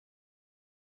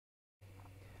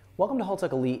Welcome to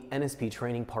Haltech Elite NSP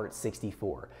Training Part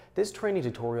 64. This training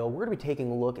tutorial, we're going to be taking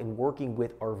a look and working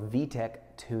with our VTEC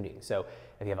tuning. So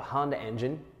if you have a Honda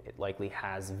engine, it likely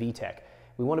has VTEC.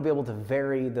 We want to be able to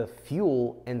vary the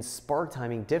fuel and spark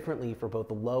timing differently for both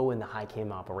the low and the high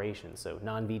cam operations, so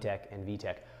non-VTEC and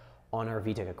VTEC on our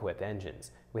VTEC equipped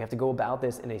engines. We have to go about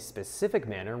this in a specific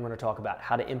manner. We're going to talk about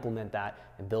how to implement that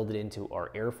and build it into our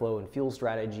airflow and fuel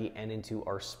strategy and into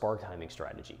our spark timing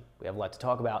strategy. We have a lot to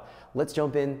talk about. Let's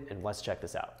jump in and let's check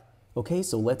this out. Okay,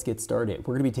 so let's get started.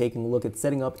 We're going to be taking a look at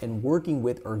setting up and working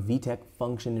with our VTEC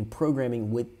function and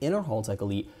programming within our Haltech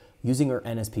Elite using our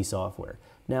NSP software.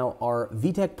 Now, our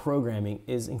VTEC programming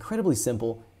is incredibly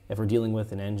simple if we're dealing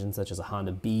with an engine such as a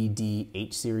Honda B, D,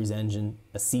 H series engine,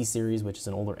 a C series, which is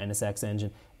an older NSX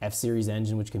engine, F series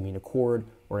engine, which can mean Accord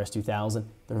or S2000.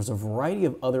 There's a variety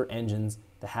of other engines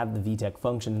that have the VTEC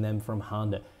function in them from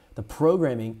Honda. The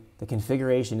programming, the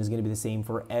configuration is going to be the same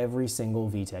for every single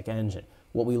VTEC engine.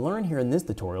 What we learn here in this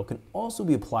tutorial can also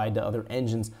be applied to other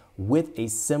engines with a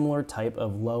similar type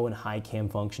of low and high cam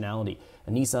functionality.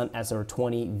 A Nissan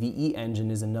SR20 VE engine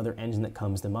is another engine that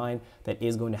comes to mind that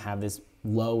is going to have this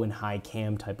low and high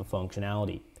cam type of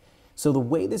functionality. So the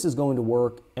way this is going to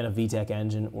work in a VTEC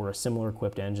engine or a similar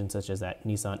equipped engine such as that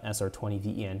Nissan SR20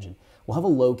 VE engine, we'll have a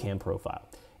low cam profile.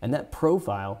 And that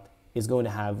profile is going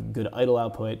to have good idle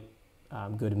output,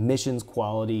 good emissions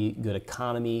quality, good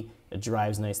economy, it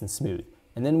drives nice and smooth.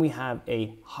 And then we have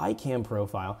a high cam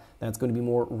profile that's going to be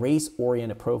more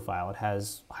race-oriented profile. It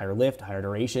has higher lift, higher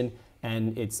duration,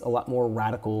 and it's a lot more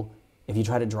radical. If you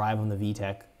try to drive on the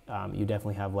VTEC, you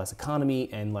definitely have less economy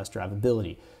and less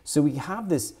drivability. So we have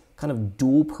this kind of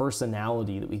dual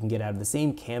personality that we can get out of the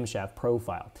same camshaft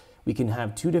profile. We can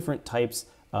have two different types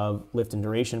of lift and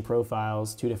duration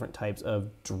profiles, two different types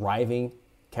of driving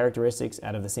characteristics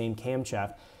out of the same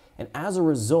camshaft. And as a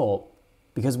result,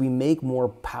 because we make more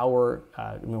power,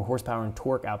 more horsepower and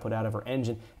torque output out of our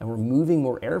engine, and we're moving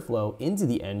more airflow into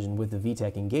the engine with the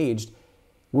VTEC engaged,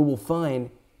 we will find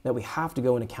that we have to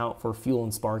go and account for fuel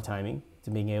and spark timing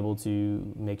to being able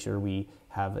to make sure we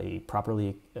have a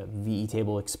properly VE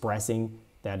table expressing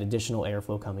that additional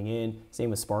airflow coming in.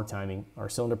 Same with spark timing. Our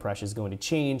cylinder pressure is going to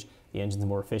change. The engine's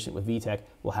more efficient with VTEC.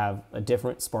 We'll have a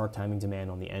different spark timing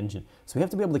demand on the engine. So we have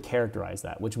to be able to characterize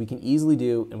that, which we can easily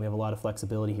do, and we have a lot of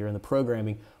flexibility here in the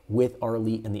programming with our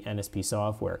Elite and the NSP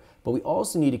software. But we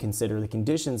also need to consider the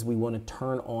conditions we want to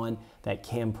turn on that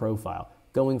cam profile,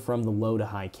 going from the low to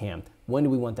high cam. When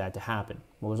do we want that to happen?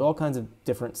 Well, there's all kinds of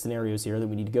different scenarios here that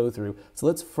we need to go through. So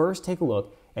let's first take a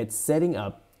look at setting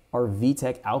up our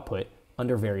VTEC output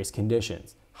under various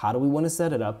conditions. How do we want to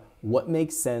set it up? What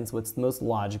makes sense? What's the most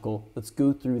logical? Let's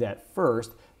go through that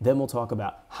first. Then we'll talk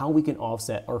about how we can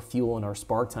offset our fuel and our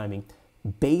spark timing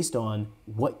based on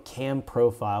what cam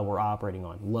profile we're operating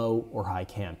on, low or high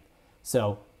cam.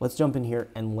 So let's jump in here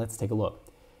and let's take a look.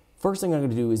 First thing I'm going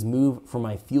to do is move from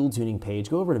my fuel tuning page,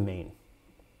 go over to main.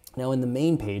 Now in the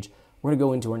main page, we're going to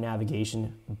go into our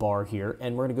navigation bar here,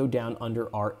 and we're going to go down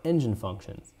under our engine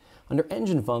functions. Under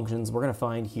engine functions, we're going to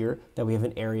find here that we have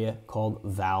an area called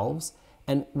valves,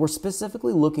 and we're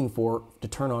specifically looking for, to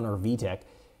turn on our VTEC,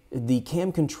 the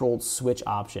cam controlled switch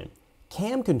option.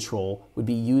 Cam control would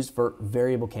be used for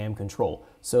variable cam control.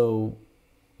 So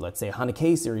let's say a Honda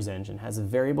K series engine has a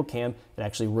variable cam that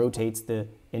actually rotates the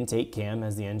intake cam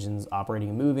as the engine's operating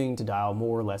and moving to dial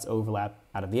more or less overlap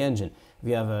out of the engine. If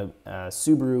you have a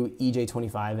Subaru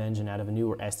EJ25 engine out of a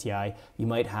newer STI, you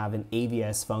might have an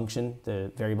AVS function,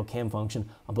 the variable cam function,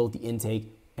 on both the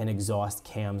intake and exhaust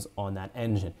cams on that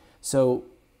engine. So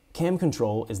cam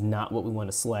control is not what we want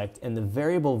to select, and the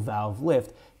variable valve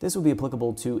lift, this would be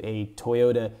applicable to a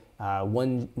Toyota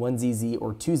 1ZZ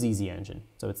or 2ZZ engine.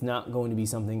 So it's not going to be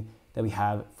something that we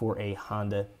have for a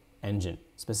Honda engine,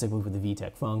 specifically with the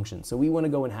VTEC function. So we want to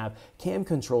go and have cam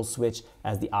control switch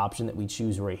as the option that we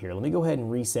choose right here. Let me go ahead and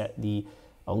reset the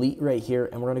Elite right here,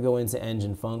 and we're going to go into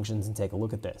engine functions and take a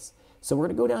look at this. So we're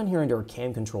going to go down here into our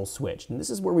cam control switch, and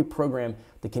this is where we program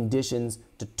the conditions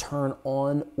to turn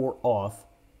on or off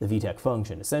the VTEC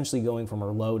function, essentially going from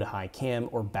our low to high cam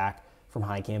or back from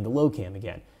high cam to low cam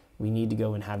again. We need to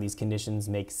go and have these conditions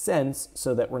make sense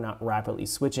so that we're not rapidly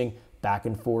switching back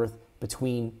and forth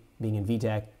between being in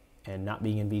VTEC and not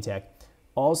being in VTEC.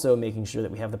 Also making sure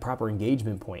that we have the proper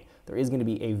engagement point. There is going to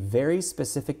be a very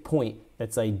specific point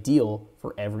that's ideal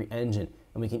for every engine,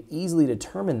 and we can easily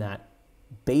determine that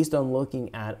based on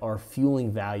looking at our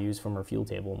fueling values from our fuel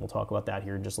table, and we'll talk about that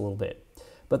here in just a little bit.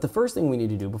 But the first thing we need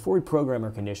to do before we program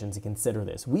our conditions and consider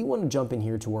this, we want to jump in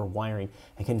here to our wiring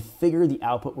and configure the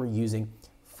output we're using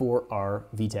for our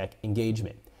VTEC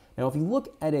engagement. Now, if you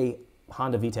look at a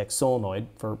Honda VTEC solenoid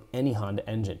for any Honda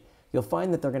engine, you'll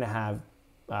find that they're going to have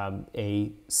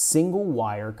a single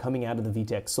wire coming out of the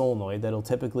VTEC solenoid that'll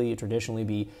traditionally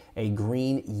be a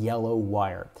green-yellow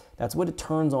wire. That's what it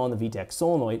turns on the VTEC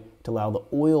solenoid to allow the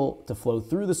oil to flow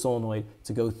through the solenoid,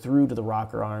 to go through to the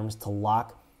rocker arms, to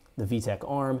lock the VTEC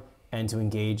arm, and to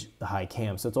engage the high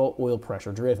cam. So it's all oil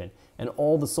pressure driven. And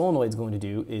all the solenoid's going to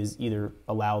do is either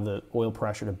allow the oil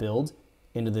pressure to build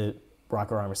into the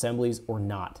rocker arm assemblies or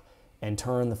not, and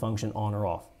turn the function on or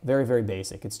off. Very, very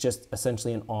basic. It's just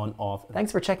essentially an on-off.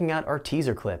 Thanks for checking out our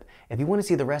teaser clip. If you want to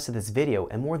see the rest of this video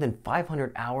and more than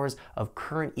 500 hours of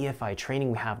current EFI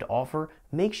training we have to offer,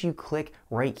 make sure you click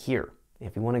right here.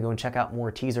 If you want to go and check out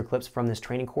more teaser clips from this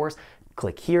training course,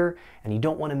 click here, and you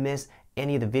don't want to miss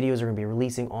any of the videos we're going to be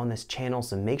releasing on this channel,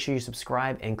 so make sure you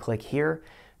subscribe and click here.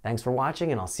 Thanks for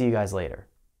watching, and I'll see you guys later.